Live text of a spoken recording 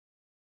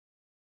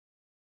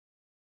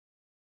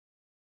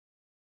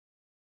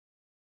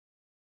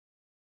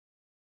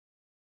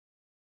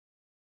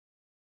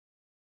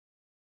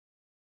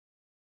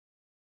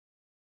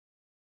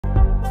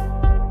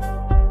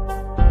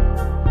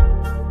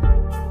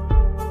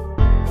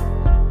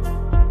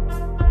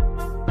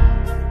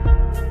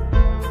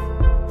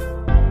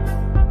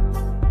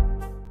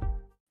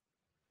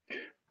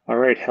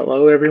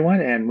Hello,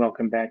 everyone, and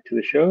welcome back to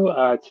the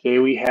show. Today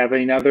we have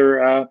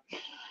another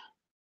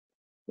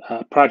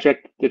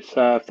project that's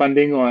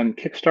funding on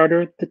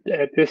Kickstarter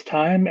at this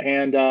time,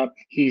 and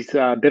he's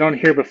been on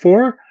here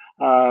before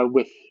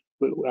with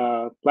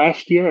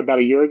last year, about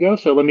a year ago.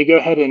 So let me go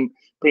ahead and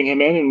bring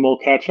him in, and we'll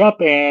catch up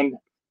and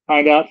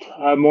find out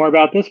more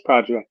about this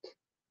project.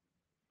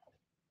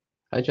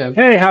 Hi, Jim.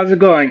 Hey, how's it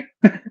going?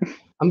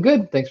 I'm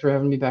good. Thanks for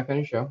having me back on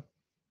your show.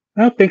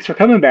 Oh, thanks for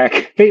coming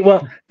back. Hey,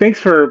 well, thanks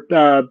for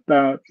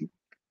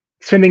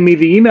sending me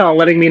the email and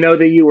letting me know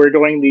that you were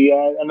doing the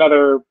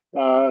another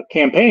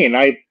campaign.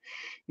 I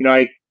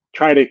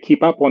try to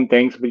keep up on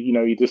things, but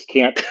you just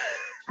can't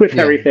with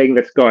Yeah, everything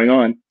that's going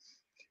on.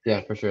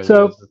 yeah, for sure.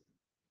 So,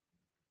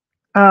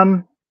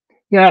 um,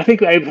 I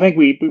think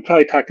we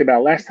probably talked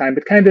about last time,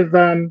 but kind of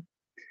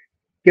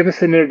give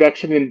us an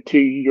introduction into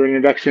your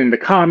introduction into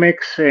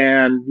comics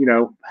and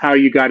how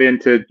you got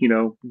into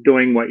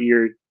doing what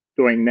you're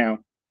doing now.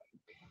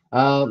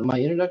 My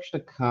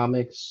introduction to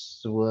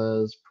comics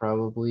was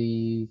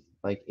probably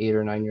like 8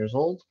 or 9 years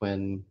old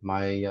when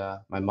my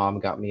mom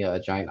got me a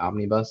giant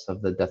omnibus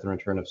of the Death and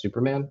Return of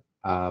Superman.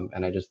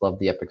 And I just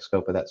loved the epic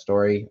scope of that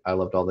story. I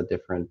loved all the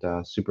different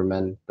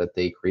Supermen that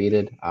they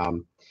created.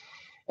 And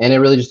it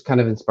really just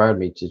kind of inspired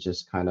me to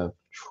just kind of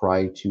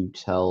try to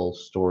tell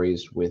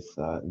stories with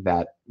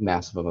that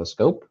massive of a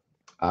scope.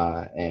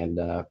 And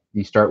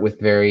You start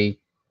with very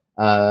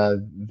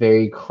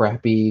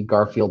crappy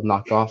Garfield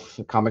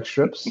knockoff comic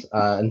strips,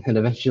 and then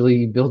eventually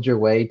you build your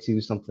way to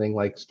something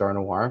like Star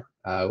Noir,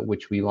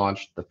 which we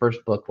launched the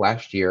first book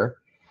last year.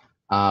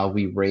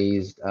 We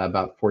raised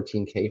about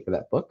 14K for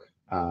that book.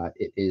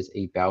 It is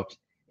about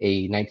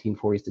a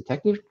 1940s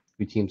detective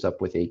who teams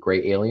up with a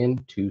gray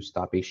alien to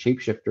stop a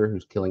shapeshifter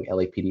who's killing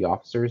LAPD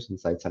officers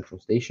inside Central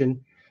Station.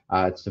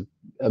 It's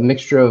a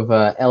mixture of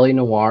LA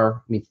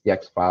Noir meets the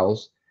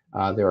X-Files.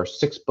 There are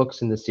 6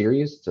 books in the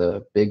series. It's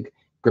a big,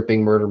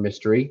 gripping murder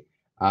mystery,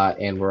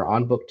 and we're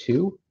on book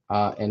 2,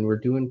 and we're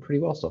doing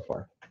pretty well so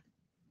far.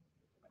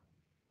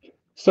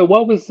 So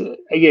what was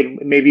again?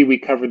 Maybe we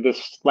covered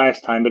this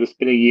last time, but it's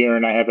been a year,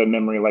 and I have a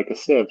memory like a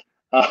sieve.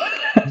 Uh,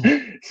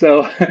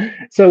 so,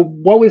 so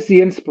what was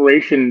the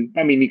inspiration?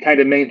 I mean, you kind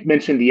of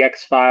mentioned the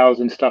X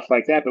Files and stuff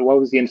like that, but what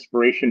was the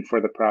inspiration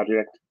for the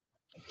project?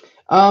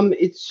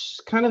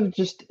 It's kind of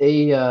just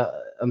a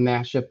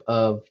mashup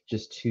of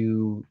just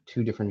two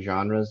different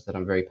genres that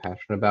I'm very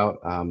passionate about.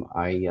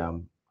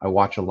 I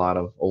watch a lot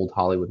of old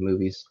Hollywood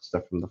movies,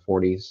 stuff from the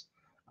 40s.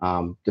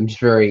 I'm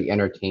just very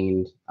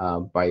entertained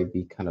by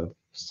the kind of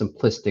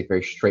simplistic,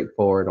 very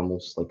straightforward,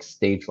 almost like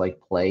stage-like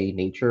play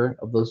nature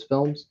of those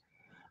films.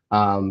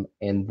 And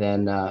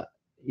then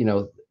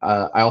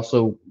I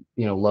also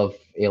love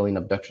alien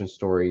abduction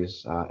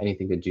stories,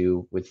 anything to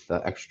do with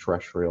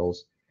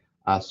extraterrestrials.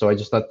 So I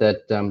just thought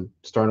that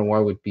Star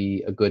Noir would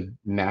be a good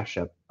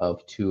mashup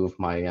of two of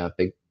my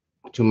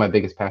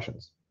biggest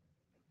passions.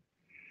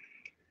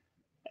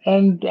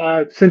 And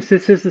since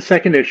this is the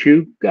second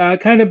issue,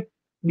 kind of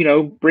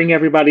bring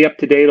everybody up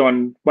to date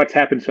on what's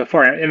happened so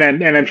far. And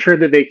I'm sure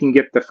that they can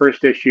get the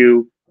first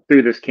issue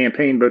through this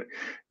campaign, but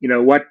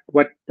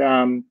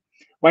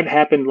what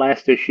happened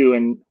last issue,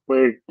 and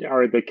where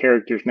are the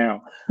characters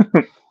now?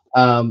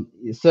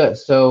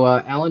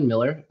 Alan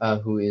Miller,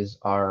 who is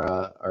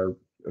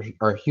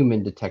our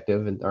human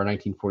detective and our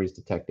 1940s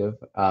detective,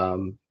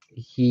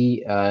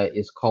 he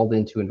is called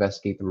in to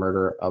investigate the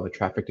murder of a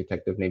traffic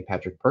detective named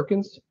Patrick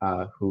Perkins,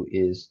 who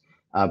is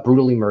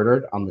brutally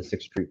murdered on the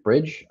 6th Street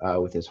Bridge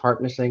with his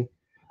heart missing.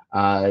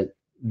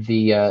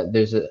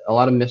 There's a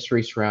lot of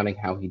mystery surrounding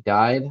how he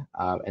died,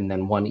 and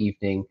then one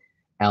evening,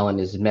 Alan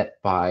is met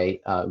by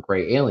a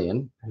gray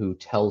alien who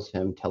tells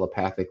him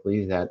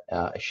telepathically that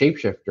a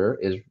shapeshifter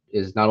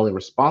is not only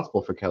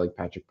responsible for killing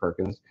Patrick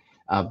Perkins,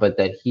 but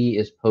that he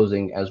is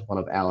posing as one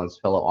of Alan's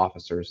fellow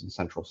officers in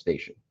Central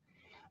Station.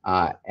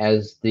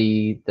 As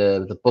the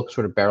book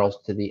sort of barrels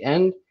to the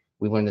end,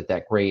 we learn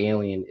that gray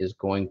alien is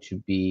going to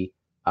be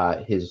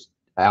his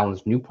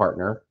Alan's new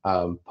partner,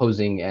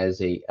 posing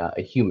as a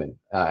human.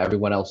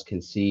 Everyone else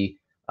can see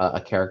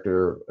a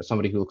character,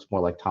 somebody who looks more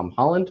like Tom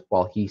Holland,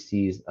 while he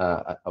sees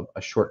a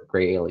short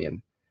gray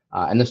alien.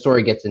 And the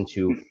story gets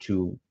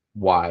into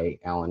why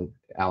Alan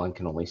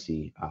can only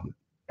see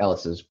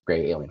Ellis's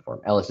gray alien form.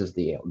 Ellis is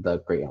the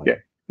gray alien.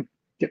 Yeah.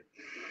 Yeah.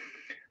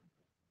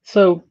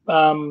 So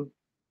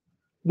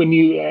when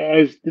you,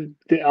 as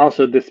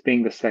also this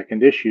being the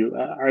second issue,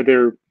 are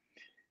there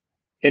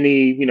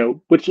any,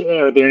 which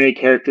are there any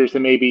characters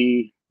that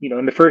maybe,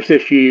 in the first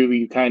issue,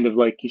 you kind of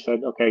like you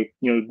said, okay,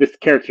 this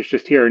character's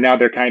just here. Now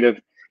they're kind of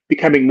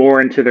becoming more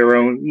into their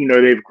own,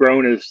 they've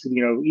grown as,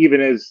 even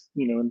as,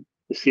 the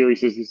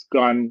series has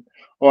gone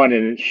on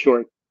in its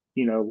short,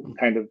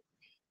 kind of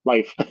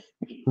life.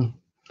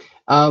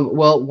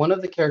 Well, one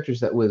of the characters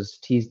that was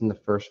teased in the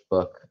first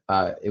book,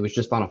 it was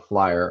just on a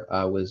flyer,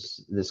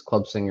 was this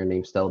club singer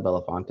named Stella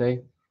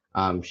Belafonte.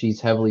 She's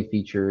heavily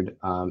featured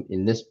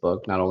in this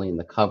book, not only in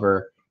the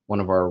cover. One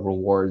of our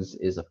rewards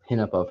is a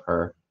pinup of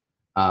her,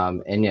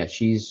 and yeah,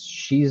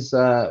 she's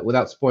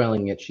without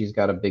spoiling it, she's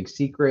got a big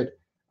secret.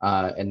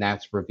 and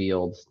that's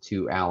revealed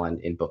to Alan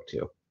in book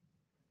 2.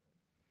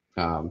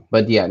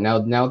 But yeah,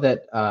 now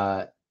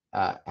that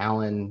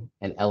Alan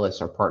and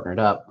Ellis are partnered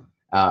up,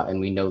 and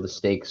we know the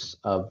stakes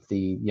of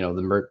the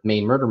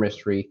main murder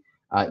mystery,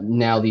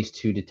 now these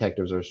two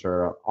detectives are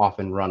sort of off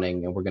and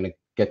running, and we're going to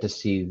get to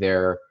see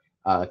their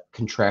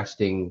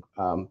contrasting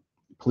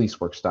police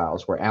work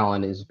styles, where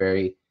Alan is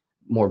very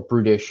more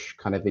brutish,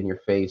 kind of in your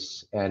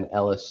face, and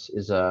Ellis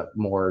is a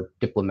more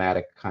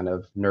diplomatic, kind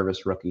of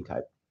nervous rookie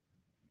type.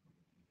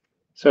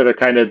 So they're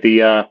kind of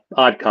the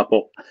odd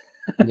couple.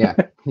 Yeah,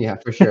 yeah,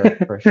 for sure,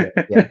 for sure.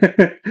 Yeah.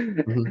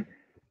 Mhm.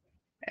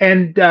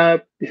 And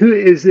who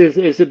is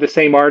it the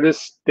same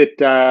artist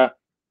that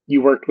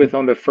you worked with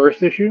on the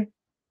first issue?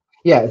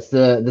 Yeah, it's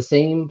the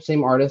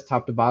same artist,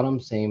 top to bottom,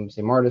 same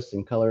artist,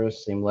 same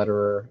colors, same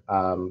letterer.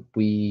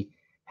 We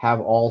have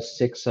all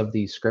 6 of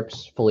these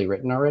scripts fully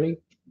written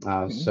already,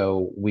 Mhm.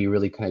 so we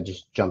really kind of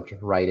just jumped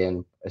right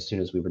in as soon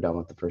as we were done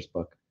with the first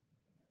book.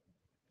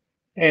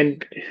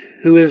 And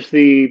who is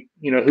the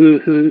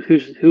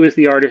who is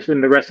the artist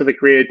and the rest of the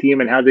creative team,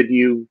 and how did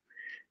you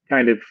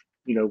kind of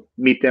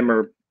meet them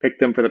or pick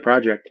them for the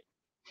project?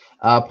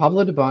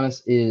 Pablo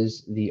Debanis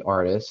is the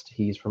artist.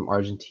 He's from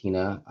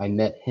Argentina. I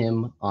met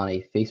him on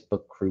a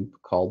Facebook group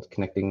called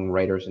Connecting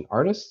Writers and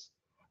Artists.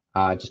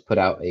 I just put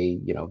out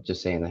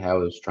just saying that I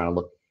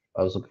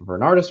was looking for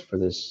an artist for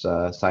this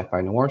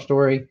sci-fi noir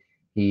story.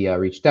 He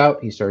reached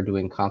out. He started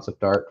doing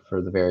concept art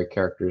for the very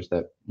characters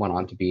that went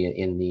on to be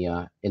in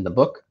the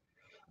book.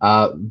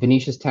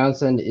 Vinicius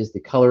Townsend is the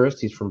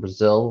colorist. He's from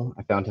Brazil.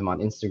 I found him on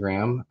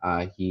Instagram.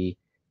 He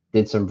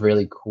did some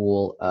really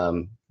cool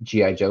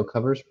GI Joe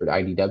covers for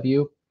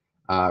IDW.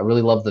 I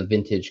really love the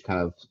vintage kind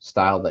of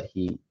style that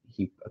he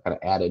kind of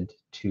added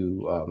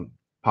to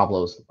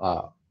Pablo's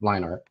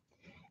line art.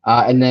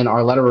 And then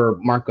our letterer,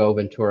 Marco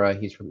Ventura,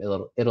 he's from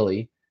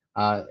Italy,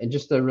 and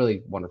just a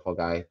really wonderful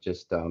guy.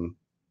 Just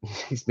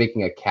he's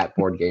making a cat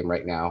board game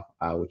right now,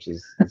 which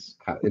is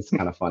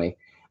kind of funny.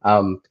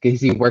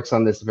 Because he works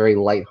on this very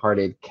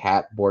lighthearted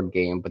cat board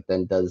game, but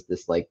then does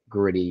this like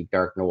gritty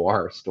dark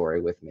noir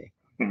story with me.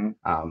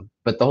 Mhm.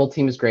 But the whole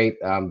team is great.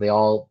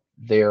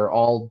 They're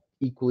all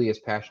equally as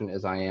passionate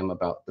as I am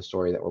about the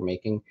story that we're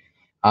making,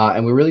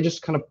 and we really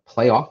just kind of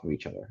play off of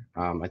each other.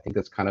 I think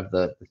that's kind of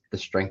the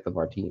strength of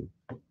our team.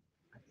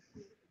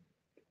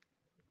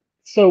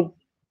 So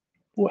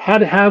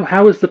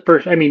how was the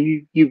first? I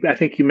mean, you I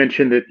think you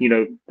mentioned that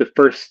the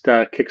first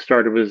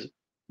Kickstarter was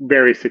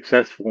very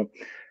successful.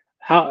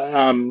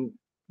 How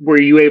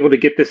were you able to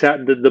get this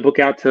out the book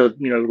out to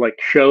like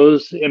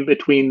shows in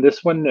between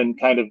this one and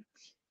kind of you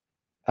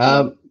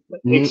know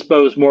Um,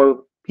 expose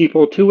more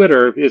people to it,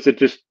 or is it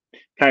just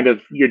kind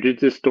of you're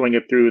just doing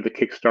it through the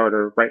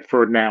Kickstarter right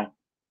for now?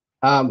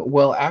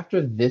 well,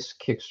 after this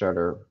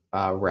Kickstarter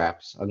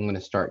wraps, I'm going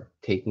to start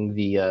taking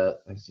the.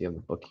 Let's see, I have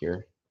the book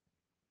here.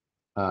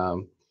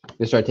 I'm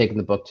gonna start taking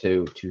the book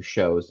to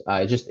shows.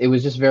 It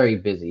was just very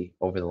busy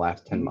over the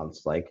last 10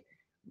 months, like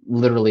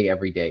literally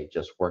every day,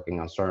 just working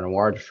on Star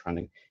Noir, just trying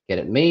to get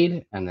it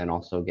made and then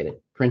also get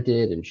it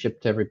printed and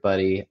shipped to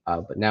everybody.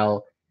 But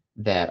now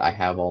that I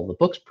have all the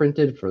books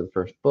printed for the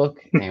first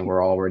book and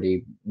we're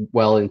already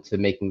well into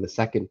making the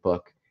second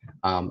book,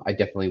 I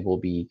definitely will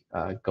be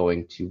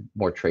going to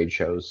more trade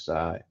shows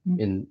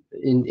in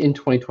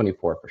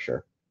 2024 for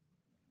sure.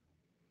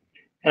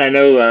 And I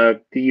know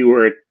that you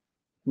were at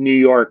New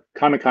York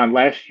Comic Con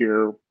last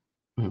year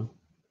Mhm.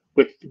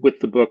 with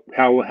the book.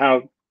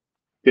 How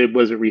did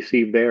was it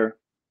received there?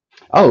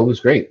 Oh, it was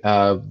great.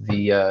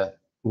 We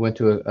went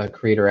to a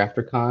creator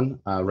aftercon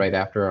right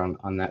after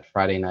on that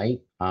Friday night,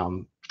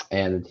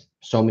 and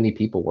so many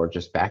people were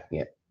just backing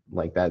it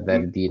like that.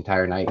 That the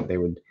entire night they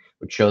would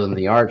show them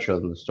the art, show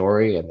them the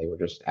story, and they were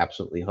just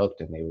absolutely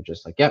hooked. And they were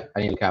just like, "Yep,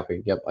 I need a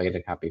copy. Yep, I need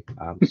a copy."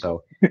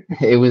 So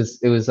it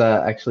was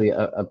actually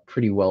a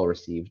pretty well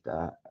received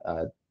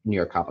New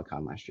York Comic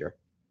Con last year.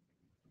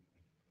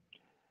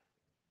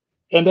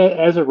 And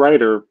as a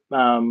writer,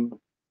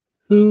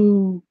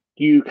 who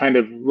do you kind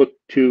of look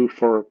to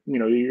for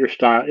your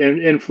style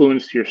and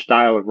influence your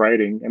style of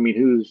writing? I mean,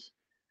 who's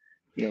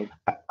you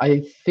know I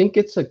think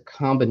it's a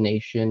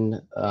combination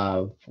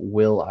of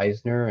Will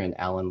Eisner and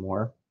Alan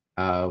Moore.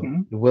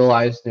 mhm, Will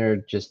Eisner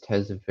just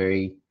has a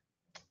very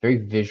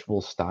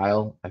visual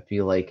style. I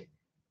feel like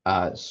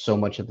so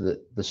much of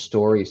the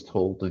story is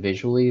told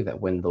visually that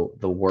when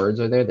the words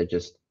are there,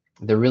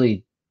 they're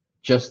really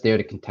just there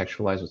to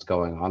contextualize what's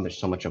going on. There's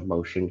so much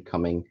emotion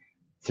coming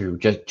through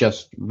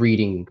just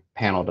reading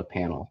panel to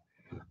panel.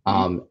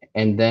 mhm,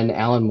 And then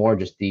Alan Moore,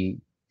 just the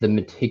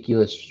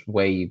meticulous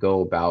way you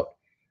go about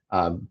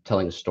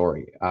telling a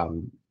story.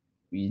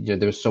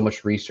 There's so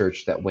much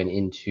research that went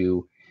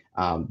into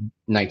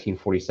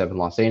 1947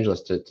 Los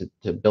Angeles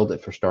to build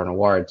it for Star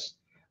Noir. It's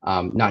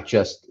not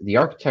just the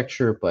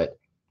architecture, but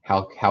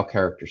how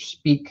characters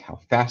speak, how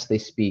fast they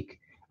speak,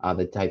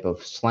 the type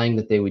of slang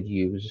that they would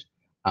use,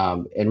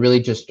 and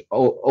really just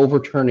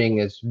overturning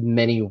as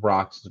many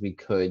rocks as we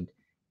could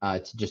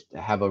to just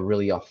have a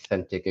really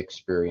authentic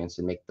experience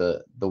and make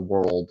the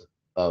world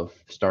of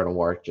Star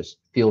Noir just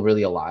feel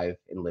really alive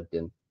and lived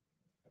in.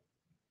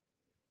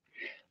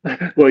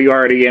 Well, you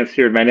already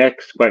answered my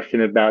next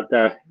question about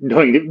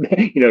doing,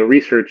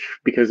 research,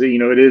 because it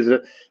is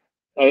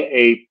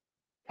a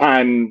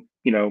time,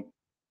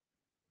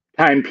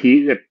 time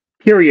piece, a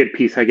period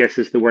piece, I guess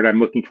is the word I'm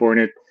looking for,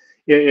 and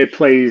it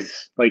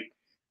plays like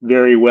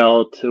very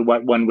well to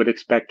what one would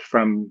expect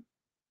from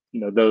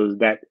those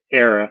that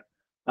era.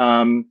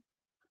 Um,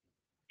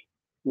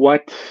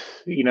 what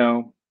you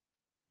know,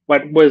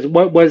 what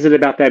was it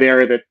about that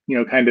era that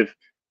kind of,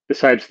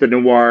 besides the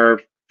noir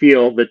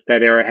feel that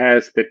that era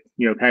has, that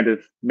kind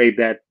of made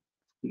that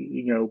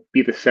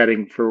be the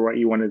setting for what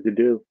you wanted to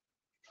do?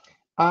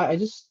 I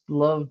just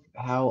love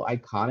how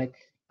iconic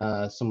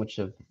so much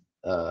of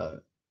uh,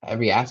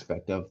 every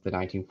aspect of the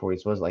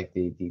 1940s was, like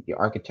the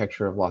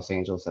architecture of Los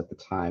Angeles at the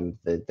time,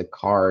 the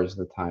cars of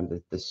the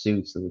time, the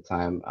suits of the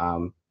time.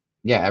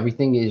 Yeah,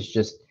 everything is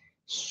just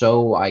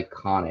so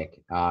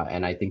iconic,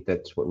 and I think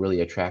that's what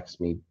really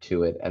attracts me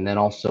to it. And then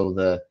also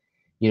the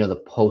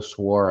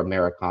post-war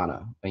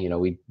Americana.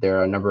 We there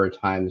are a number of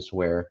times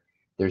where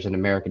there's an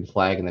American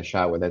flag in the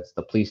shot where that's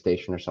the police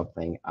station or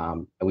something.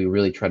 And we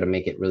really try to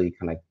make it really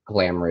kind of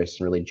glamorous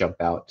and really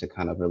jump out to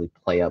kind of really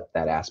play up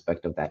that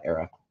aspect of that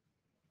era.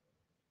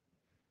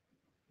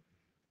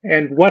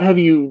 And what have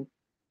you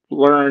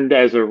learned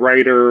as a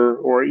writer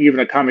or even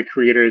a comic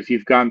creator as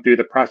you've gone through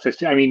the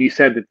process? I mean, you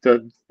said that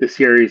the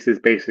series is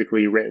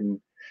basically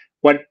written.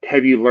 What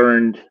have you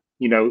learned,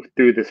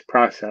 through this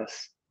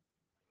process?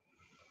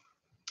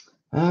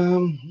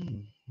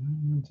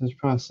 This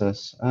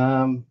process.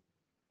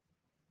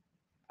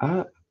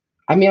 I,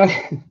 I mean,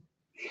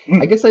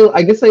 I guess I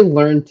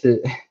learned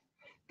to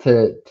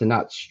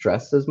not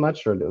stress as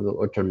much, or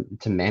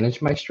to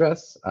manage my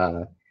stress.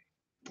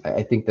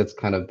 I think that's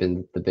kind of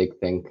been the big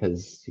thing,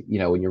 because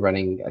when you're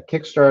running a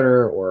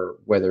Kickstarter, or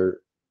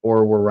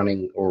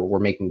we're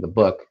making the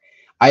book,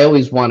 I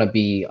always want to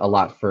be a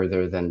lot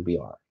further than we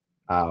are.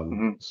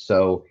 Mhm.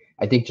 So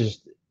I think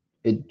just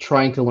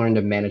trying to learn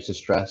to manage the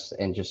stress,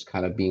 and just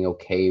kind of being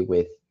okay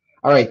with,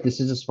 all right, this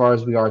is as far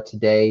as we are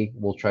today.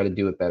 We'll try to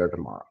do it better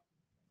tomorrow.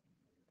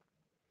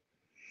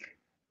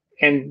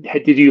 And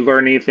did you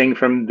learn anything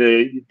from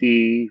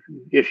the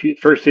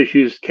first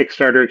issue's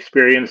Kickstarter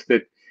experience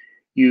that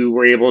you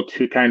were able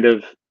to kind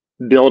of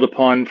build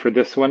upon for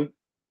this one?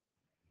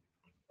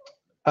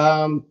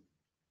 Um,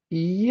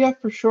 Yeah,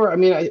 for sure. I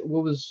mean,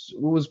 what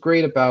was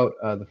great about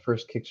the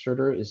first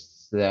Kickstarter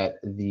is that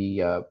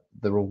the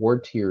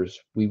reward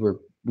tiers, we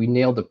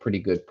nailed a pretty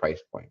good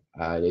price point.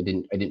 I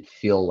didn't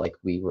feel like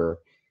we were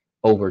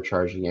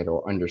overcharging it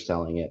or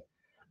underselling it.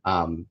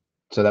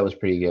 So that was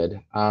pretty good.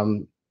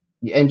 And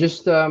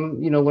just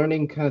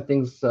learning kind of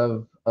things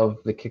of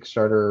the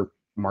Kickstarter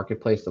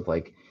marketplace, of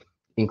like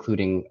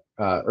including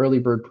early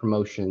bird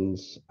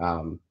promotions.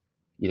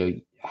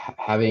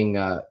 Having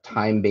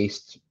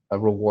time-based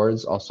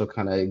rewards also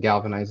kind of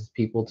galvanizes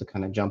people to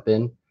kind of jump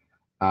in.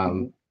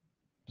 Um, Mhm.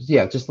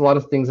 yeah, just a lot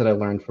of things that I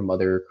learned from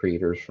other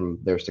creators from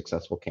their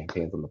successful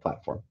campaigns on the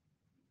platform.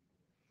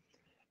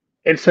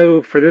 And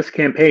so for this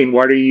campaign,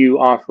 what are you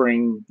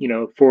offering,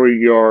 for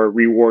your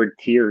reward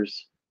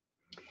tiers?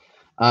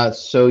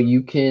 So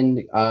you can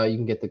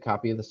get the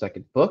copy of the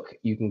second book.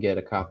 You can get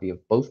a copy of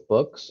both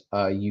books.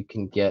 You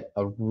can get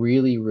a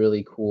really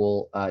really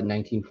cool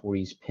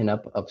 1940s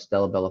pinup of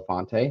Stella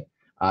Belafonte.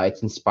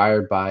 It's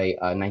inspired by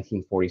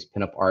 1940s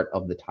pinup art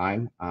of the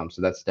time,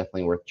 so that's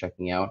definitely worth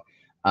checking out.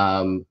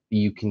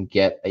 You can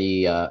get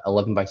a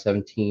 11 by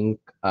 17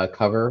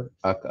 cover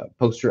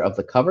poster of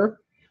the cover.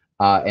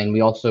 And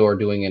we also are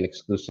doing an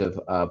exclusive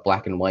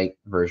black and white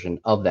version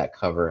of that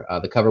cover.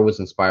 The cover was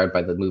inspired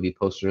by the movie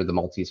poster, The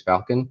Maltese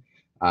Falcon.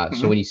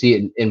 So Hmm. when you see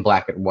it in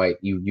black and white,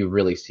 you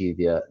really see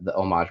the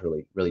homage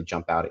really really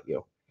jump out at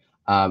you.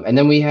 And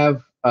then we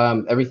have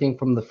everything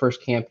from the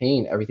first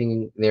campaign.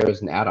 Everything there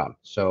is an add-on.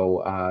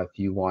 So if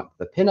you want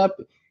the pinup,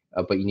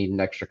 but you need an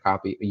extra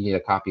copy, you need a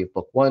copy of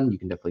book one, you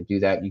can definitely do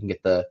that. You can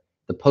get the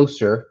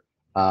poster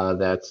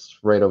that's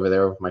right over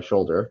there over my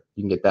shoulder.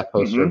 You can get that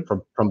poster Hmm.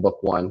 from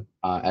book one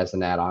as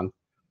an add-on.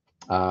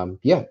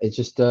 Yeah, it's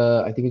just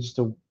I think it's just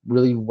a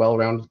really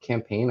well-rounded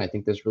campaign. I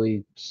think there's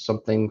really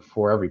something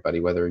for everybody,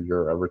 whether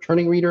you're a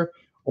returning reader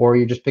or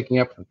you're just picking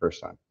up for the first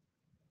time.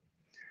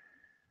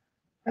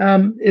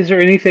 Is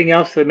there anything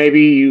else that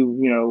maybe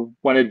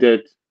wanted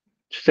to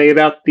say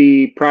about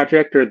the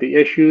project or the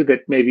issue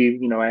that maybe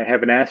I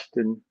haven't asked,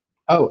 and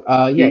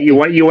Oh, you, yeah, you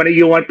want you want to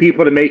you want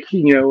people to make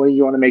you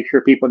want to make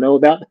sure people know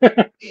about?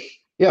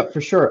 yeah,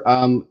 for sure.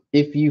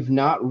 If you've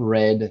not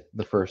read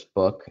the first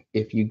book,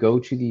 if you go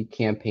to the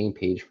campaign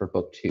page for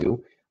book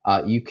two,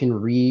 you can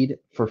read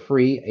for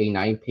free a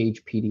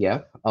 9-page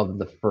PDF of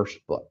the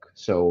first book.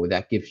 So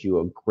that gives you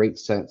a great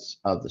sense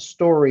of the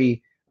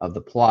story, of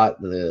the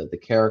plot, the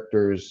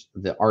characters,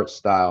 the art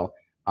style.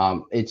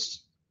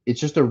 It's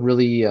just a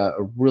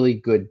really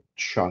good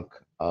chunk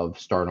of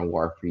Star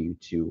Noir for you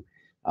to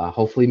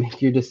hopefully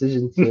make your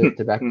decision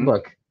to back the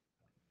book.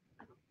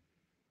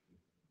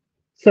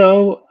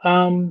 So,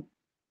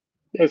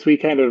 as we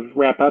kind of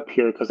wrap up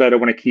here, because I don't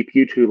want to keep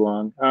you too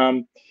long,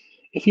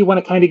 if you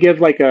want to kind of give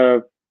like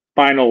a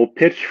final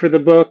pitch for the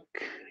book,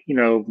 you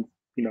know,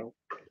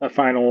 a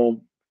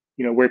final,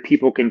 where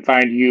people can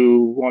find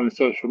you on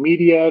social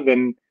media,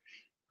 then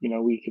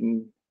we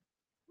can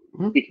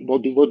we'll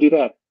do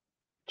that.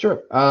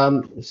 Sure.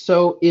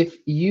 So if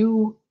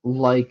you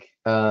like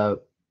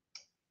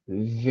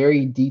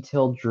very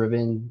detail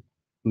driven,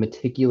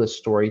 meticulous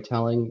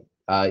storytelling,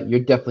 you're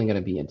definitely going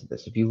to be into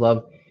this. If you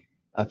love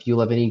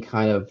any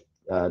kind of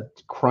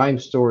crime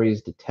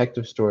stories,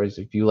 detective stories,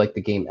 if you like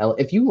the game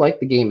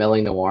LA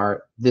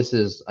Noir, this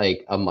is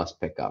like a must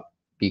pick up,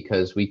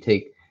 because we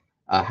take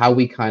how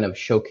we kind of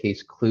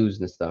showcase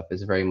clues and stuff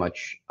is very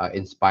much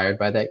inspired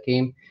by that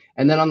game.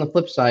 And then on the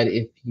flip side,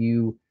 if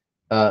you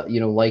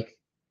like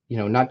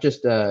not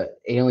just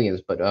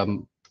aliens, but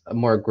a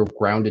more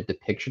grounded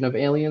depiction of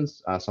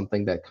aliens,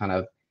 something that kind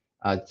of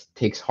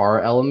takes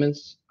horror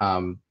elements,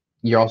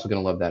 you're also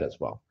going to love that as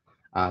well.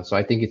 So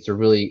I think it's a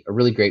really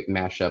great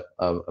mashup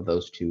of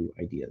those two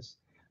ideas.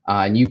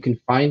 And you can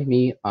find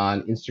me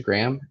on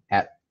Instagram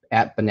at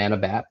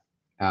BananaBat.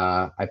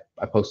 I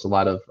post a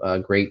lot of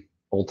great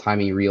old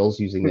timey reels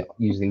using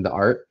the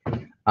art.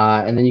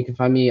 And then you can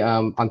find me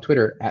on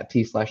Twitter at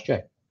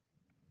T/J.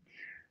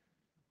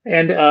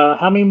 And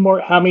how many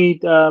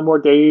more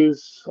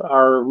days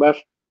are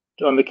left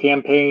on the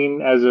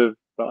campaign as of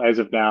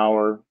now?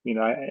 Or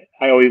I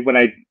always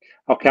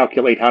I'll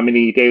calculate how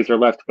many days are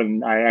left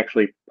when I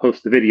actually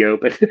post the video.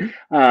 But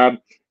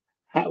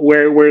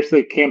where's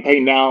the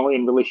campaign now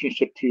in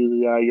relationship to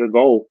your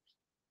goal?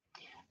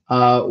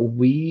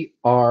 We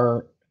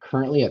are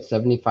currently at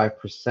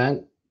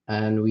 75%,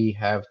 and we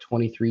have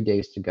 23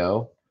 days to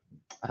go.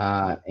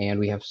 And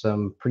we have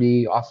some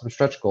pretty awesome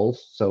stretch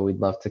goals, so we'd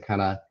love to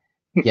kind of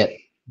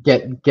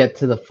get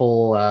to the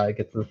full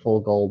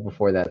goal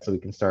before that, so we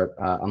can start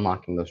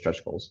unlocking those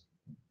stretch goals.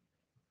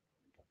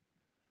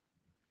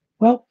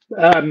 Well,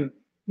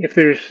 if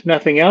there's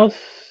nothing else,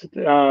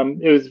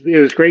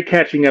 it was great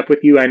catching up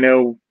with you. I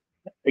know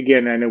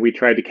we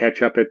tried to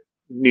catch up at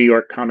New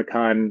York Comic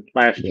Con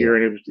last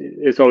year, and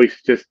it's always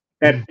just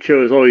that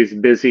show is always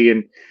busy,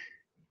 and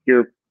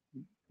you're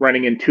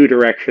running in two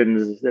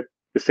directions at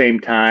the same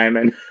time,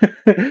 and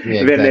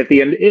yeah, then at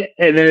the end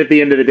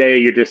of the day,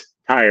 you're just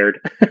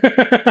tired.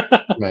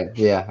 Right.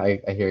 Yeah,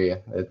 I hear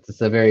you. It's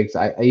a very.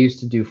 I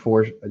used to do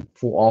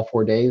all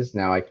 4 days.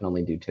 Now I can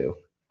only do 2.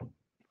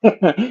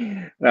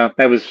 Well,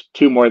 that was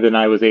 2 more than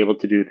I was able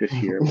to do this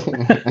year.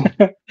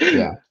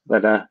 Yeah.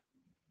 But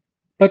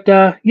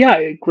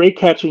yeah, great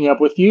catching up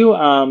with you.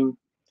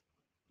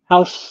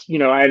 How's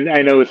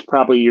I know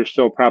you're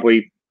still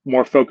probably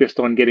more focused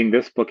on getting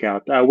this book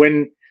out.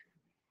 When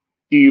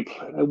do you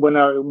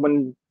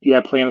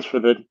have plans for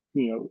the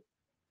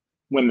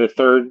when the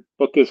third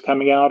book is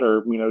coming out,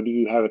 or do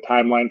you have a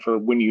timeline for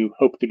when you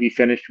hope to be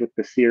finished with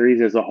the series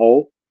as a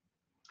whole?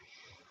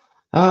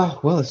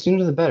 Well, the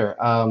sooner the better.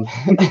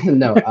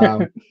 No,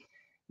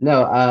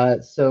 no.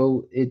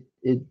 So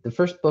the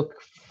first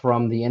book,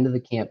 from the end of the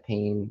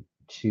campaign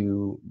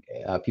to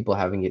people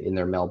having it in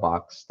their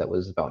mailbox, that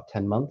was about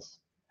 10 months.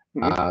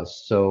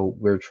 So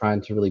we're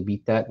trying to really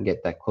beat that and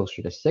get that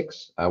closer to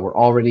 6. We're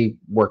already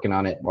working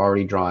on it. We're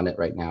already drawing it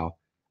right now.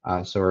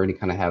 So we already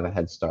kind of have a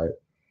head start.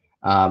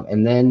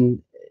 And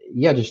then,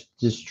 yeah,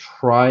 just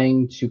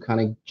trying to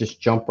kind of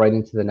just jump right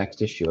into the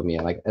next issue. I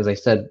mean, like, as I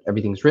said,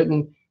 everything's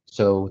written,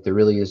 so there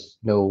really is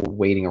no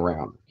waiting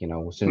around.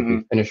 As soon as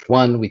we finish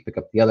one, we pick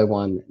up the other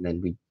one, and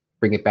then we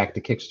bring it back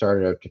to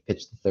Kickstarter to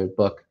pitch the third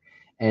book.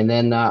 And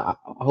then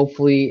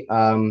hopefully,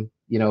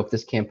 if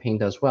this campaign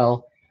does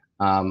well,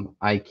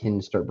 I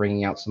can start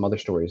bringing out some other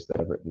stories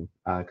that I've written,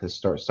 because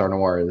Star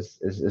Noir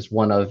is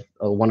one of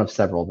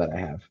several that I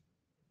have.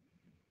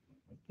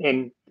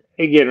 And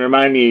again,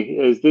 remind me,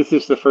 is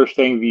this the first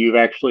thing that you've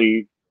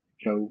actually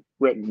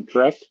written,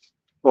 correct?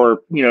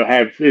 Or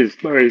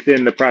is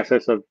in the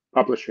process of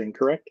publishing,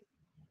 correct?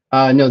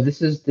 No,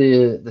 this is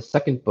the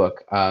second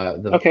book.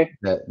 Okay.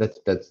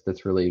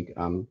 That's really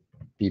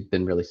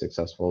been really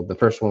successful. The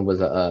first one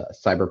was a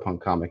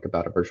cyberpunk comic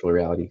about a virtual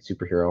reality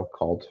superhero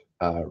called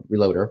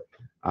Reloader.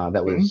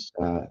 That was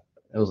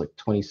it was like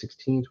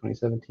 2016,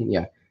 2017.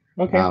 Yeah.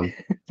 Okay.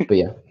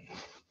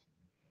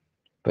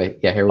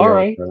 But yeah, here we All are.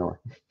 Right.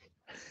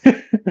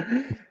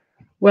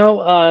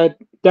 Well,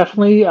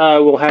 definitely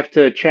we'll have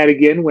to chat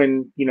again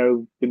when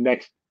the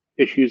next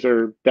issues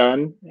are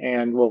done,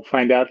 and we'll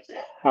find out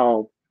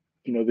how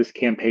this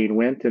campaign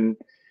went and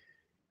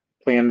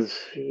plans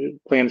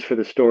for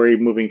the story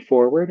moving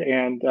forward.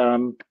 And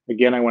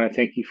again, I want to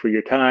thank you for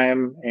your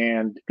time,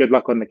 and good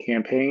luck on the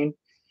campaign.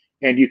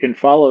 And you can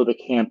follow the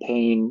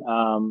campaign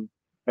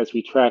as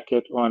we track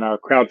it on our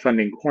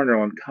crowdfunding corner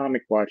on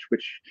Comic Watch,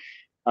 which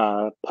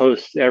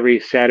posts every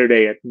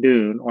Saturday at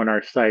noon on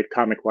our site,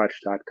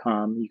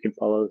 comicwatch.com. You can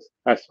follow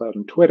us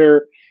on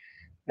Twitter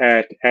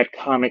at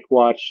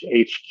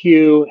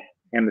comicwatchhq,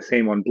 and the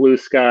same on Blue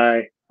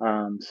Sky.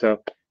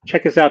 So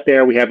check us out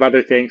there. We have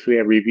other things. We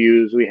have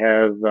reviews. We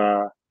have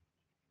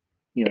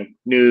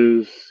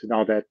news and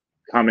all that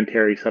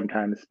commentary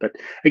sometimes. But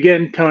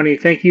again, Tony,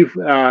 thank you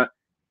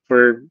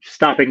for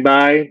stopping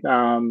by.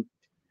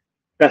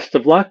 Best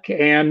of luck,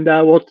 and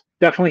we'll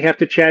definitely have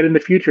to chat in the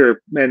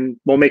future, and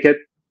we'll make it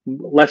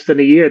less than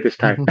a year this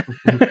time.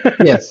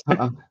 Yes,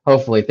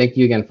 hopefully. Thank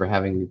you again for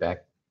having me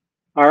back.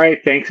 All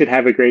right, thanks, and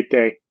have a great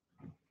day.